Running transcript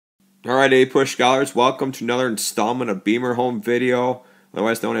Alright, A-Push scholars, welcome to another installment of Beamer Home Video,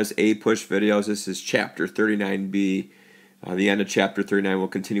 otherwise known as A-Push Videos. This is Chapter 39B. The end of Chapter 39 will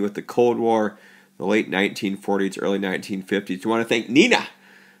continue with the Cold War, the late 1940s, early 1950s. I want to thank Nina,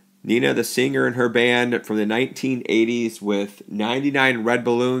 the singer, and her band from the 1980s with 99 Red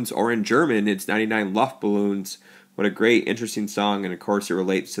Balloons, or in German, it's 99 Luftballons. What a great, interesting song, and of course it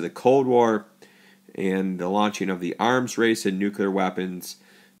relates to the Cold War and the launching of the arms race and nuclear weapons.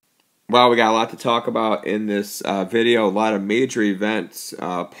 Well, we got a lot to talk about in this video. A lot of major events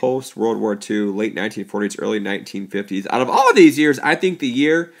post-World War II, late 1940s, early 1950s. Out of all of these years, I think the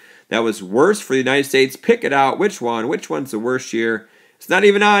year that was worst for the United States, pick it out. Which one? Which one's the worst year? It's not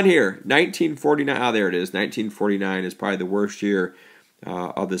even on here. 1949. Oh, there it is. 1949 is probably the worst year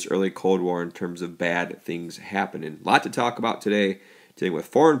of this early Cold War in terms of bad things happening. A lot to talk about today, dealing with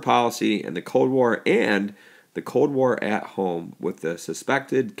foreign policy and the Cold War and the Cold War at home with the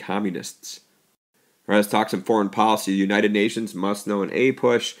suspected communists. All right, let's talk some foreign policy. The United Nations, must know an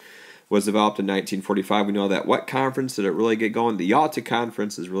A-Push, was developed in 1945. We know that. What conference did it really get going? The Yalta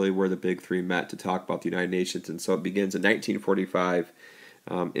Conference is really where the big three met to talk about the United Nations, and so it begins in 1945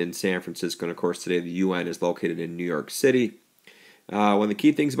 in San Francisco. And of course, today the UN is located in New York City. One of the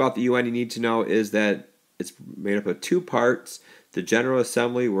key things about the UN you need to know is that it's made up of two parts. The General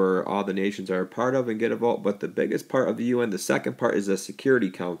Assembly, where all the nations are a part of and get a vote, but the biggest part of the UN, the second part, is the Security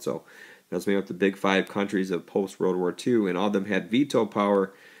Council. That's made up the big five countries of post-World War II, and all of them had veto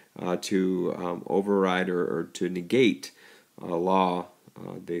power to override or to negate a law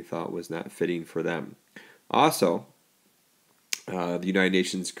they thought was not fitting for them. Also, the United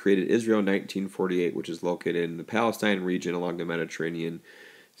Nations created Israel in 1948, which is located in the Palestine region along the Mediterranean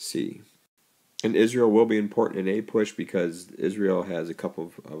Sea. And Israel will be important in A-Push because Israel has a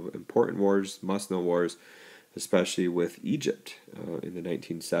couple of important wars, must-know wars, especially with Egypt in the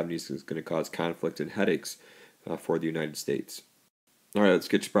 1970s. It's going to cause conflict and headaches for the United States. All right, let's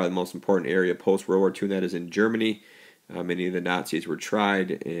get to probably the most important area post-World War II, and that is in Germany. Many of the Nazis were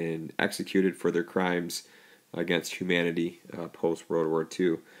tried and executed for their crimes against humanity post-World War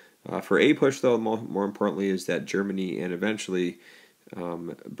II. For A-Push, though, more importantly, is that Germany and eventually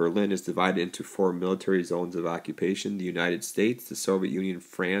Berlin is divided into four military zones of occupation. The United States, the Soviet Union,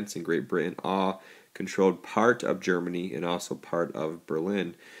 France, and Great Britain all controlled part of Germany and also part of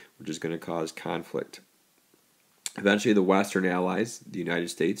Berlin, which is going to cause conflict. Eventually, the Western Allies, the United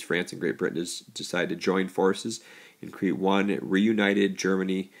States, France, and Great Britain, decide to join forces and create one reunited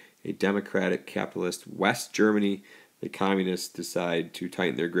Germany, a democratic, capitalist West Germany. The communists decide to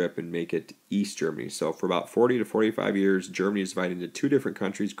tighten their grip and make it East Germany. So for about 40 to 45 years, Germany is divided into two different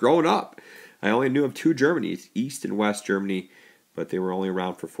countries. Growing up, I only knew of two Germanys, East and West Germany, but they were only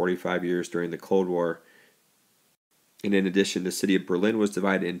around for 45 years during the Cold War. And in addition, the city of Berlin was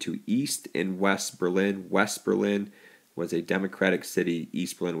divided into East and West Berlin. West Berlin was a democratic city.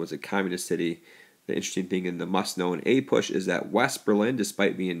 East Berlin was a communist city. The interesting thing in the must-know in A-Push is that West Berlin,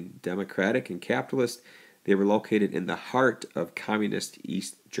 despite being democratic and capitalist, they were located in the heart of communist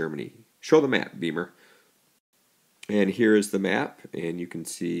East Germany. Show the map, Beamer. And here is the map, and you can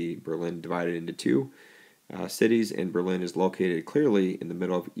see Berlin divided into two cities, and Berlin is located clearly in the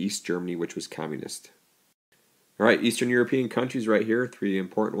middle of East Germany, which was communist. All right, Eastern European countries right here, three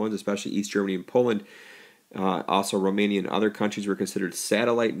important ones, especially East Germany and Poland. Also, Romania and other countries were considered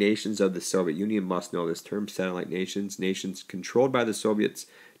satellite nations of the Soviet Union. Must know this term, satellite nations. Nations controlled by the Soviets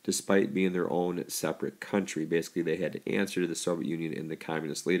despite being their own separate country. Basically, they had to answer to the Soviet Union and the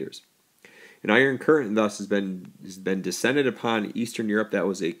communist leaders. An iron curtain, thus, has been descended upon Eastern Europe. That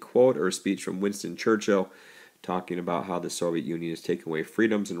was a quote or a speech from Winston Churchill talking about how the Soviet Union has taken away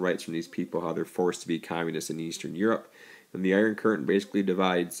freedoms and rights from these people, how they're forced to be communists in Eastern Europe. And the Iron Curtain basically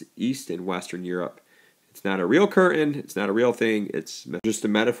divides East and Western Europe. It's not a real curtain, it's not a real thing, it's just a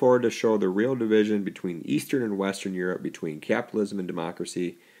metaphor to show the real division between Eastern and Western Europe, between capitalism and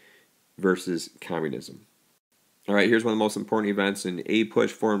democracy versus communism. All right, here's one of the most important events in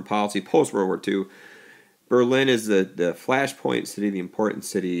A-Push foreign policy post-World War II. Berlin is the flashpoint city, the important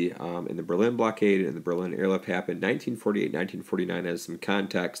city in the Berlin blockade, and the Berlin airlift happened 1948, 1949 as some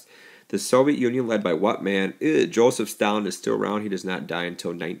context. The Soviet Union, led by what man? Joseph Stalin is still around. He does not die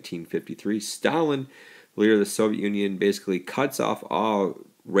until 1953. Stalin, leader of the Soviet Union, basically cuts off all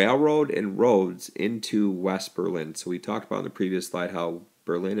railroad and roads into West Berlin. So we talked about in the previous slide how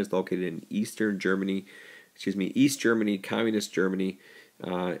Berlin is located in East Germany, communist Germany,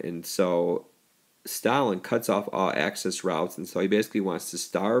 and so Stalin cuts off all access routes, and so he basically wants to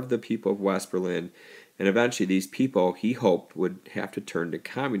starve the people of West Berlin, and eventually these people, he hoped, would have to turn to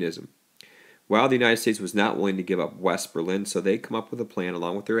communism. Well, the United States was not willing to give up West Berlin, so they come up with a plan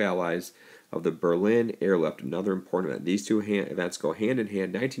along with their allies of the Berlin Airlift, another important event. These two events go hand in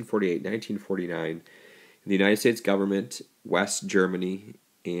hand, 1948, 1949. The United States government, West Germany,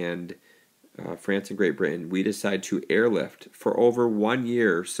 and France and Great Britain, we decide to airlift for over 1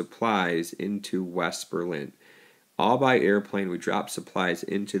 year supplies into West Berlin. All by airplane, we drop supplies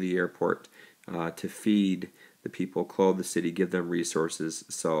into the airport to feed the people, clothe the city, give them resources.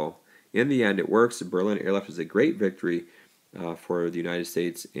 So in the end, it works. The Berlin airlift is a great victory for the United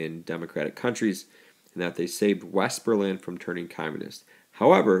States in democratic countries, and that they saved West Berlin from turning communist.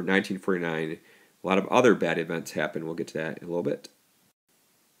 However, 1949, a lot of other bad events happened. We'll get to that in a little bit.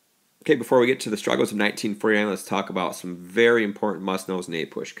 Okay, before we get to the struggles of 1949, let's talk about some very important must-knows in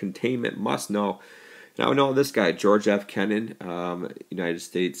APUSH. Containment must-know. Now, we know this guy, George F. Kennan, United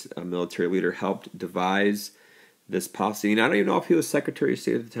States military leader, helped devise this policy. And I don't even know if he was Secretary of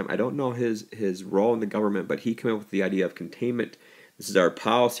State at the time. I don't know his role in the government, but he came up with the idea of containment. This is our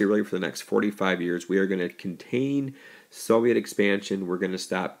policy really for the next 45 years. We are going to contain Soviet expansion. We're going to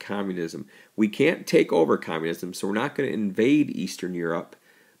stop communism. We can't take over communism, so we're not going to invade Eastern Europe,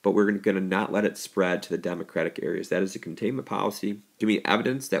 but we're going to not let it spread to the democratic areas. That is a containment policy. Give me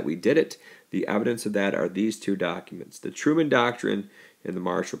evidence that we did it. The evidence of that are these two documents. The Truman Doctrine and the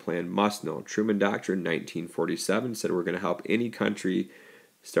Marshall Plan must know. Truman Doctrine, 1947, said we're going to help any country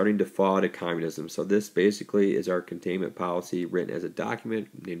starting to fall to communism. So this basically is our containment policy written as a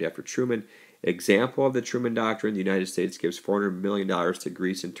document named after Truman. Example of the Truman Doctrine, the United States gives $400 million to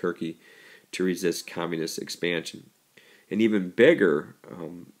Greece and Turkey to resist communist expansion. An even bigger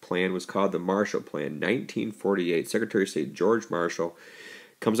plan was called the Marshall Plan. 1948, Secretary of State George Marshall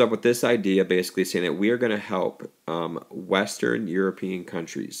comes up with this idea, basically saying that we are going to help Western European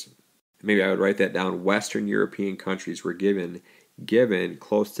countries. Maybe I would write that down. Western European countries were given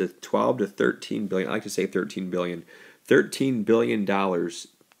close to 12 to 13 billion. I like to say 13 billion. $13 billion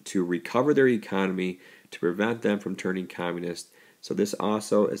to recover their economy, to prevent them from turning communist. So this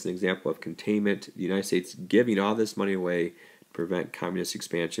also is an example of containment. The United States giving all this money away to prevent communist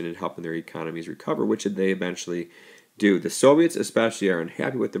expansion and helping their economies recover, which they eventually do. The Soviets especially are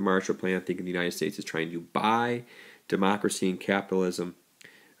unhappy with the Marshall Plan, thinking the United States is trying to buy democracy and capitalism.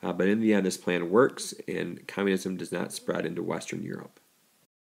 But in the end, this plan works, and communism does not spread into Western Europe.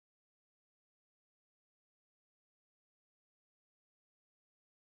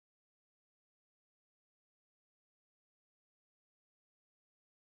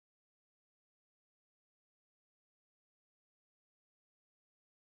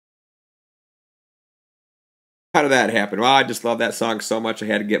 How did that happen? Well, I just love that song so much I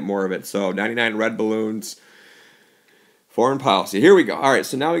had to get more of it. So 99 Red Balloons, foreign policy. Here we go. All right,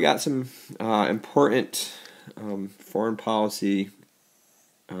 so now we got some important foreign policy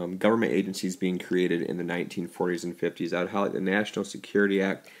government agencies being created in the 1940s and 50s. I would highlight the National Security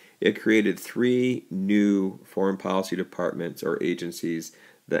Act. It created 3 new foreign policy departments or agencies.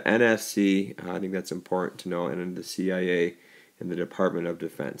 The NSC, I think that's important to know, and then the CIA and the Department of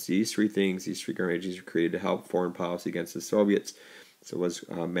Defense. These 3 things, these 3 government agencies were created to help foreign policy against the Soviets. So it was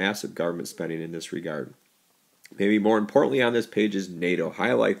massive government spending in this regard. Maybe more importantly on this page is NATO.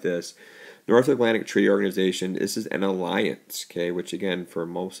 Highlight this. North Atlantic Treaty Organization, this is an alliance, okay, which again, for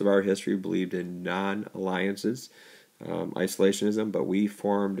most of our history, believed in non-alliances, isolationism, but we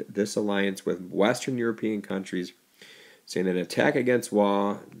formed this alliance with Western European countries, saying that an attack against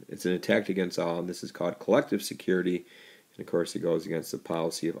all, it's an attack against all, and this is called collective security, and of course it goes against the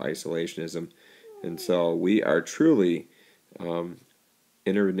policy of isolationism, and so we are truly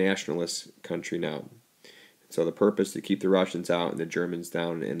internationalist country now. So the purpose is to keep the Russians out and the Germans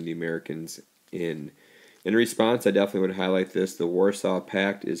down and the Americans in. In response, I definitely would highlight this. The Warsaw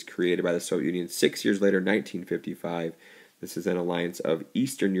Pact is created by the Soviet Union 6 years later, 1955. This is an alliance of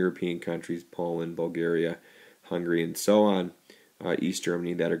Eastern European countries, Poland, Bulgaria, Hungary, and so on, East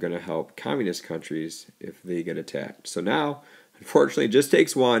Germany, that are going to help communist countries if they get attacked. So now, unfortunately, it just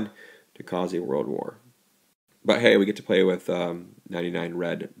takes one to cause a world war. But hey, we get to play with 99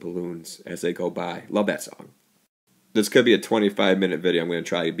 red balloons as they go by. Love that song. This could be a 25-minute video. I'm going to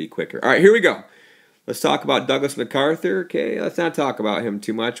try to be quicker. All right, here we go. Let's talk about Douglas MacArthur. Okay, let's not talk about him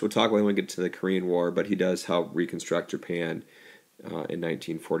too much. We'll talk about him when we get to the Korean War, but he does help reconstruct Japan in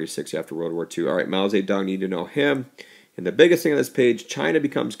 1946 after World War II. All right, Mao Zedong, need to know him. And the biggest thing on this page, China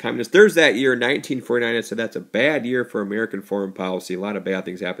becomes communist. There's that year, 1949. I said that's a bad year for American foreign policy. A lot of bad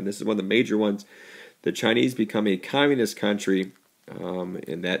things happen. This is one of the major ones. The Chinese become a communist country.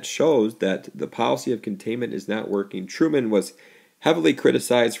 And that shows that the policy of containment is not working. Truman was heavily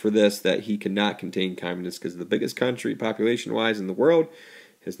criticized for this, that he cannot contain communists because the biggest country population-wise in the world,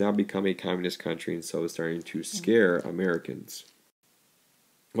 has now become a communist country, and so is starting to scare Americans.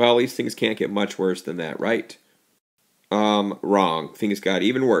 Well, these things can't get much worse than that, right? Wrong. Things got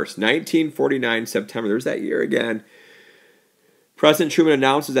even worse. 1949, September. There's that year again. President Truman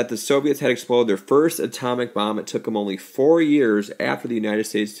announces that the Soviets had exploded their first atomic bomb. It took them only 4 years after the United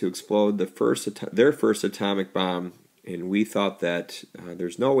States to explode their first atomic bomb. And we thought that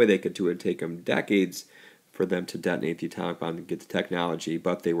there's no way they could do it. It'd take them decades for them to detonate the atomic bomb and get the technology.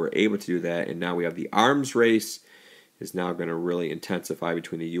 But they were able to do that. And now we have the arms race is now going to really intensify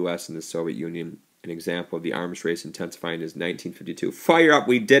between the U.S. and the Soviet Union. An example of the arms race intensifying is 1952. Fire up,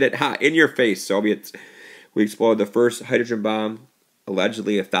 we did it. Ha, in your face, Soviets. We exploded the first hydrogen bomb,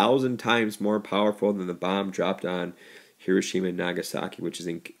 allegedly 1,000 times more powerful than the bomb dropped on Hiroshima and Nagasaki, which is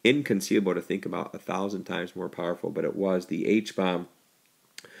inconceivable to think about, 1,000 times more powerful, but it was the H-bomb.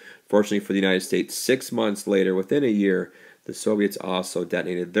 Fortunately for the United States, 6 months later, within a year, the Soviets also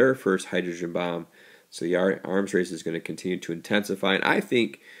detonated their first hydrogen bomb. So the arms race is going to continue to intensify, and I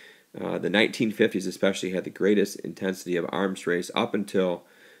think the 1950s especially had the greatest intensity of arms race up until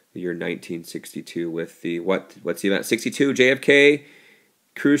the year 1962 with the, what's the event? 62, JFK,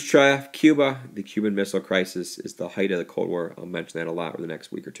 Khrushchev, Cuba. The Cuban Missile Crisis is the height of the Cold War. I'll mention that a lot over the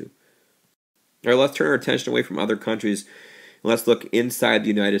next week or two. All right, let's turn our attention away from other countries. Let's look inside the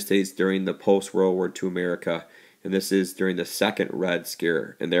United States during the post-World War II America. And this is during the Second Red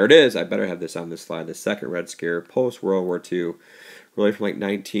Scare. And there it is. I better have this on this slide. The Second Red Scare, post-World War II, really from like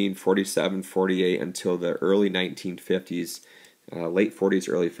 1947, 48 until the early 1950s. Late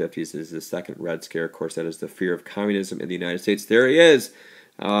 40s, early 50s is the Second Red Scare. Of course, that is the fear of communism in the United States. There he is,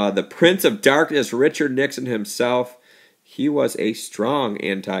 the Prince of Darkness, Richard Nixon himself. He was a strong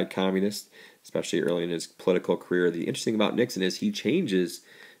anti-communist, especially early in his political career. The interesting about Nixon is he changes,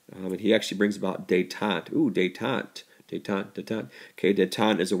 and he actually brings about détente. Ooh, détente. Détente. Okay,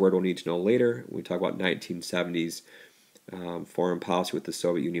 détente is a word we'll need to know later. When we talk about 1970s foreign policy with the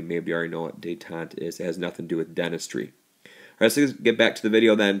Soviet Union, maybe you already know what détente is. It has nothing to do with dentistry. All right, let's get back to the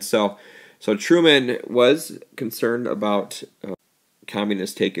video then. So Truman was concerned about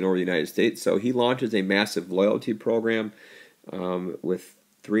communists taking over the United States, so he launches a massive loyalty program with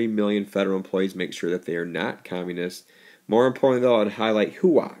 3 million federal employees, make sure that they are not communists. More importantly, though, I'd highlight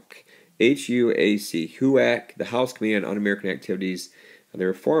HUAC, H-U-A-C, HUAC, the House Committee on Un-American Activities. They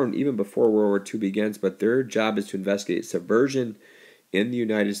were formed even before World War II begins, but their job is to investigate subversion in the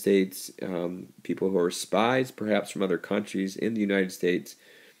United States, people who are spies, perhaps from other countries in the United States,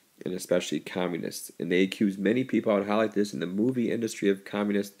 and especially communists. And they accuse many people, I would highlight this, in the movie industry of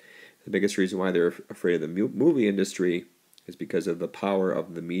communists. The biggest reason why they're afraid of the movie industry is because of the power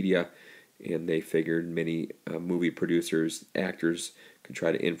of the media, and they figured many movie producers, actors, could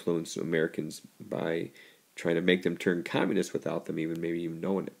try to influence Americans by trying to make them turn communist without them maybe even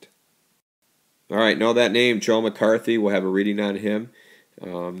knowing it. All right, know that name, Joe McCarthy. We'll have a reading on him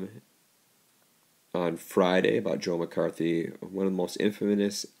on Friday about Joe McCarthy, one of the most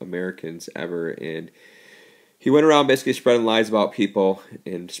infamous Americans ever. And he went around basically spreading lies about people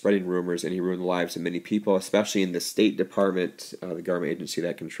and spreading rumors, and he ruined the lives of many people, especially in the State Department, the government agency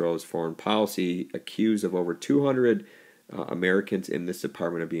that controls foreign policy, accused of over 200 Americans in this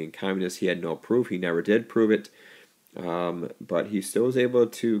department of being communists. He had no proof. He never did prove it. But he still was able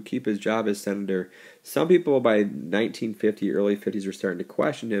to keep his job as senator. Some people by 1950, early 50s were starting to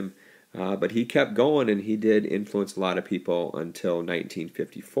question him, but he kept going, and he did influence a lot of people until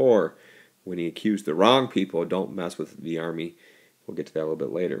 1954 when he accused the wrong people. Don't mess with the army. We'll get to that a little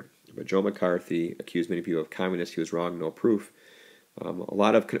bit later. But Joe McCarthy accused many people of communists. He was wrong, no proof. A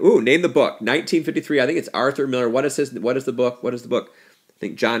lot of... name the book. 1953. I think it's Arthur Miller. What is the book? I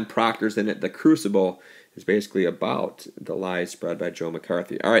think John Proctor's in it. The Crucible is basically about the lies spread by Joe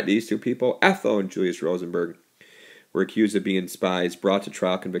McCarthy. All right, these two people, Ethel and Julius Rosenberg, were accused of being spies, brought to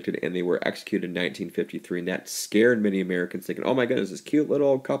trial, convicted, and they were executed in 1953. And that scared many Americans, thinking, oh my goodness, this cute little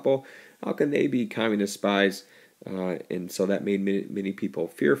old couple, how can they be communist spies? And so that made many people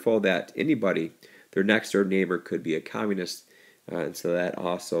fearful that anybody, their next door neighbor, could be a communist. And so that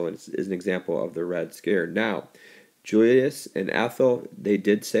also is an example of the Red Scare. Now, Julius and Ethel, they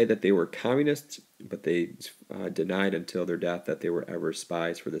did say that they were communists, but they denied until their death that they were ever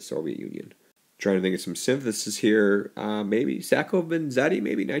spies for the Soviet Union. Trying to think of some synthesis here. Maybe Sacco Vanzetti,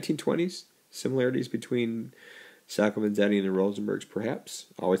 maybe 1920s. Similarities between Sacco Vanzetti and the Rosenbergs, perhaps.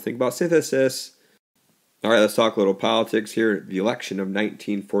 Always think about synthesis. All right, let's talk a little politics here. The election of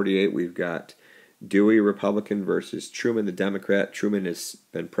 1948, we've got Dewey, Republican, versus Truman, the Democrat. Truman has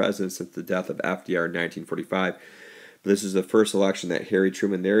been president since the death of FDR in 1945. But this is the first election that Harry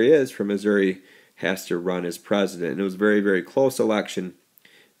Truman, there he is, from Missouri, has to run as president. And it was a very, very close election.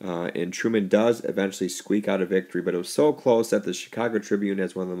 And Truman does eventually squeak out a victory, but it was so close that the Chicago Tribune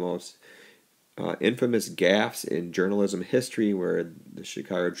has one of the most infamous gaffes in journalism history, where the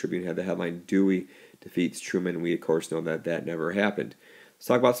Chicago Tribune had the headline, "Dewey defeats Truman." We, of course, know that that never happened. Let's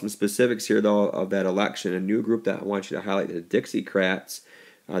talk about some specifics here, though, of that election. A new group that I want you to highlight, the Dixiecrats.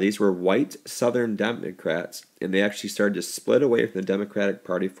 These were white Southern Democrats, and they actually started to split away from the Democratic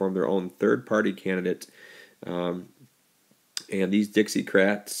Party, form their own third-party candidate. And these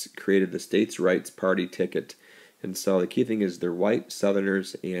Dixiecrats created the States' Rights Party ticket. And so the key thing is they're white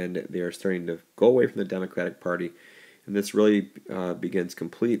Southerners, and they are starting to go away from the Democratic Party. And this really begins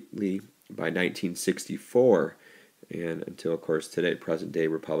completely by 1964, and until, of course, today, present-day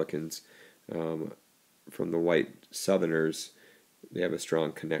Republicans from the white Southerners, they have a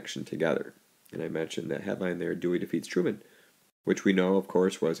strong connection together. And I mentioned that headline there, Dewey defeats Truman, which we know, of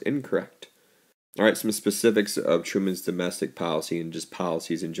course, was incorrect. All right, some specifics of Truman's domestic policy and just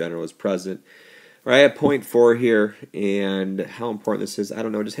policies in general as president. All right, I have point 4 here, and how important this is, I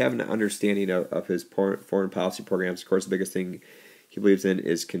don't know, just having an understanding of his foreign policy programs. Of course, the biggest thing he believes in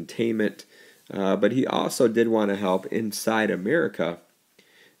is containment, but he also did want to help inside America.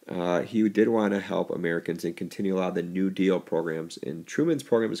 He did want to help Americans and continue a lot of the New Deal programs, and Truman's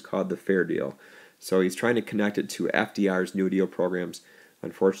program is called the Fair Deal. So he's trying to connect it to FDR's New Deal programs.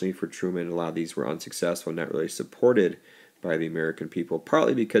 Unfortunately for Truman, a lot of these were unsuccessful, not really supported by the American people,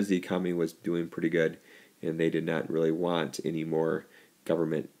 partly because the economy was doing pretty good and they did not really want any more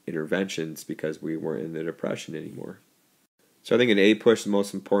government interventions because we weren't in the Depression anymore. So I think in APUSH, the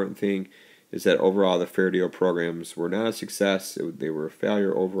most important thing is that overall the Fair Deal programs were not a success. They were a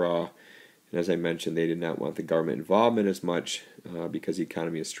failure overall. And as I mentioned, they did not want the government involvement as much because the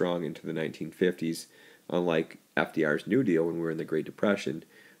economy is strong into the 1950s. Unlike FDR's New Deal when we were in the Great Depression,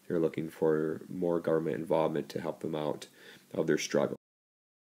 they were looking for more government involvement to help them out of their struggle.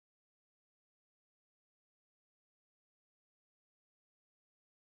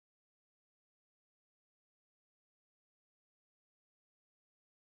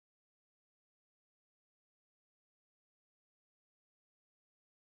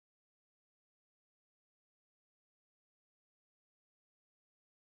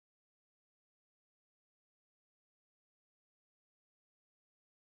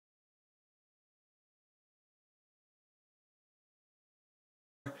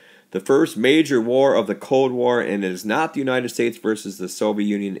 The first major war of the Cold War, and it is not the United States versus the Soviet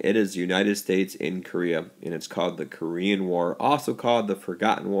Union, it is the United States in Korea, and it's called the Korean War, also called the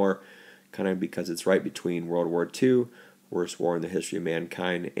Forgotten War, kind of because it's right between World War II, worst war in the history of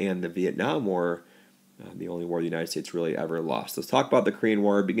mankind, and the Vietnam War, the only war the United States really ever lost. Let's talk about the Korean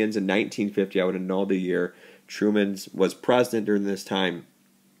War. It begins in 1950. I would know the year. Truman was president during this time,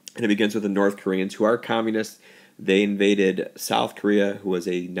 and it begins with the North Koreans, who are communists. They invaded South Korea, who was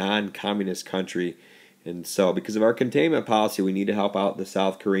a non-communist country. And so because of our containment policy, we need to help out the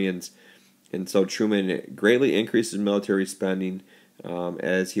South Koreans. And so Truman greatly increases military spending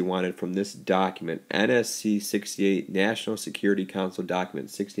as he wanted from this document, NSC 68, National Security Council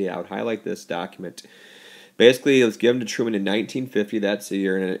Document 68. I would highlight this document. Basically, it was given to Truman in 1950, that's the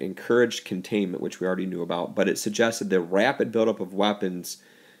year, and it encouraged containment, which we already knew about. But it suggested the rapid buildup of weapons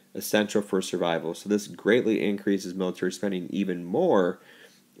essential for survival. So this greatly increases military spending even more.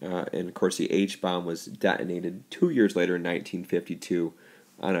 And of course, the H-bomb was detonated 2 years later in 1952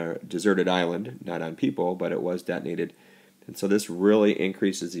 on a deserted island, not on people, but it was detonated. And so this really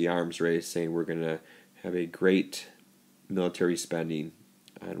increases the arms race, saying we're going to have a great military spending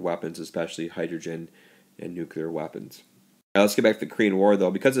on weapons, especially hydrogen and nuclear weapons. Now, let's get back to the Korean War,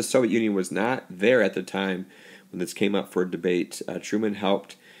 though. Because the Soviet Union was not there at the time when this came up for debate, Truman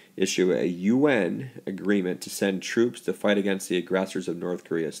helped issue a UN agreement to send troops to fight against the aggressors of North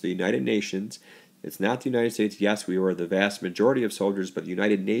Korea. So the United Nations, it's not the United States. Yes, we were the vast majority of soldiers, but the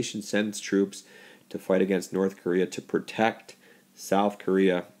United Nations sends troops to fight against North Korea to protect South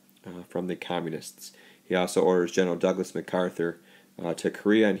Korea from the communists. He also orders General Douglas MacArthur to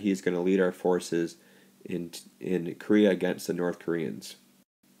Korea, and he's going to lead our forces in Korea against the North Koreans.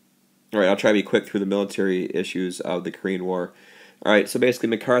 All right, I'll try to be quick through the military issues of the Korean War. All right, so basically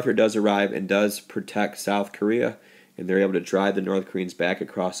MacArthur does arrive and does protect South Korea, and they're able to drive the North Koreans back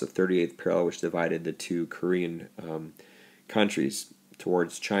across the 38th parallel, which divided the two Korean countries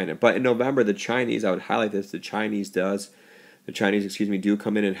towards China. But in November, the Chinese, I would highlight this, the Chinese do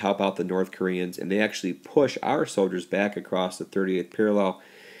come in and help out the North Koreans, and they actually push our soldiers back across the 38th parallel.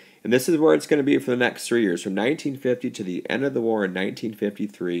 And this is where it's going to be for the next 3 years. From 1950 to the end of the war in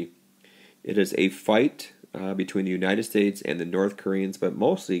 1953, it is a fight between the United States and the North Koreans, but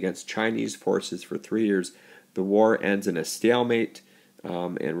mostly against Chinese forces for 3 years. The war ends in a stalemate.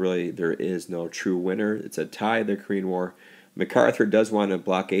 and really there is no true winner. It's a tie, the Korean War. MacArthur does want to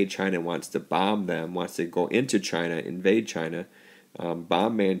blockade China, wants to bomb them, wants to go into China, invade China,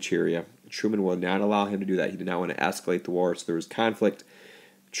 bomb Manchuria. Truman will not allow him to do that. He did not want to escalate the war, so there was conflict.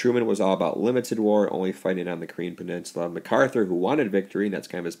 Truman was all about limited war, only fighting on the Korean Peninsula. MacArthur, who wanted victory, and that's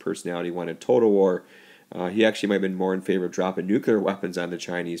kind of his personality, wanted total war. He actually might have been more in favor of dropping nuclear weapons on the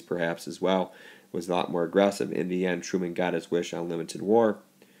Chinese, perhaps, as well. Was a lot more aggressive. In the end, Truman got his wish on limited war.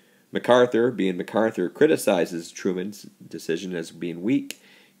 MacArthur, being MacArthur, criticizes Truman's decision as being weak,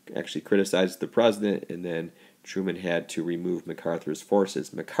 actually criticizes the president, and then Truman had to remove MacArthur's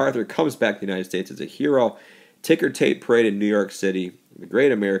forces. MacArthur comes back to the United States as a hero. Ticker tape parade in New York City, the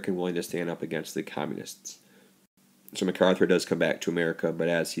great American willing to stand up against the communists. So MacArthur does come back to America, but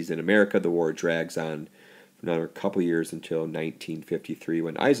as he's in America, the war drags on for another couple years until 1953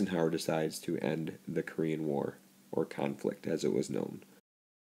 when Eisenhower decides to end the Korean War, or conflict as it was known.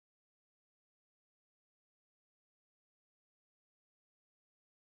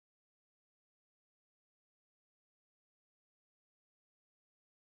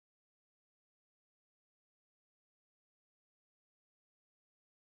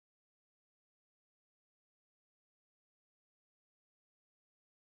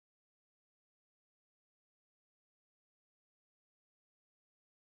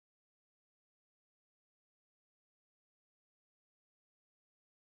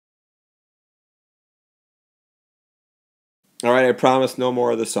 Alright, I promise no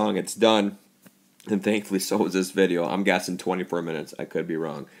more of the song. It's done. And thankfully, so is this video. I'm guessing 24 minutes. I could be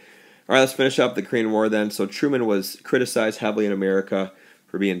wrong. Alright, let's finish up the Korean War then. So Truman was criticized heavily in America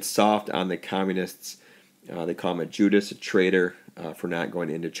for being soft on the communists. They call him a Judas, a traitor, for not going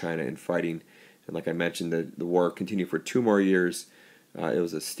into China and fighting. And like I mentioned, the war continued for 2 more years. It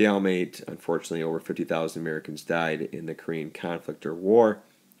was a stalemate. Unfortunately, over 50,000 Americans died in the Korean conflict or war.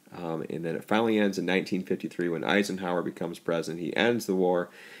 And then it finally ends in 1953 when Eisenhower becomes president. He ends the war.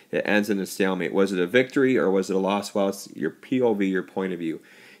 It ends in a stalemate. Was it a victory or was it a loss? Well, it's your POV, your point of view.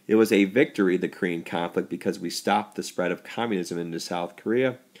 It was a victory, the Korean conflict, because we stopped the spread of communism into South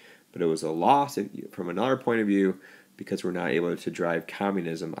Korea. But it was a loss from another point of view because we're not able to drive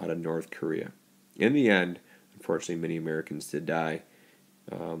communism out of North Korea. In the end, unfortunately, many Americans did die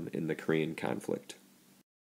in the Korean conflict.